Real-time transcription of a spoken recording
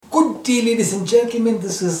day, ladies and gentlemen.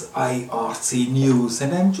 This is IRC News,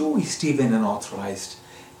 and I'm Joey Stephen, an authorized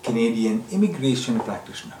Canadian immigration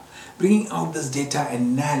practitioner, bringing out this data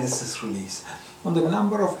analysis release on the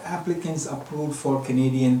number of applicants approved for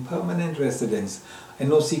Canadian permanent residence,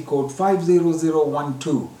 NOC code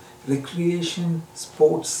 50012, Recreation,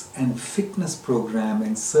 Sports and Fitness Program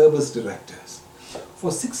and Service Directors,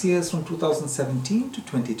 for 6 years from 2017 to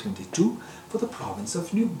 2022 for the province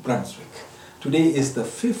of New Brunswick. Today is the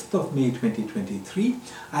 5th of May 2023.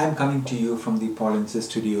 I am coming to you from the Paulin's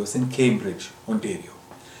Studios in Cambridge, Ontario.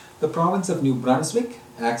 The province of New Brunswick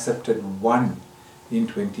accepted one in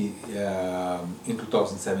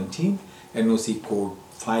 2017, NOC code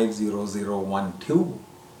 50012.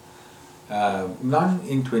 None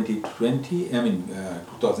in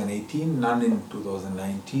 2018, none in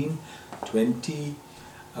 2019, 20,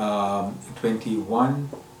 21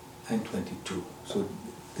 and 22. So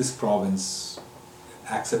this province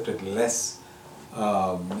accepted less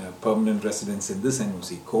permanent residents in this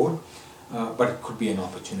NOC code, but it could be an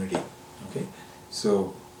opportunity. Okay,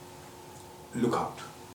 so look out.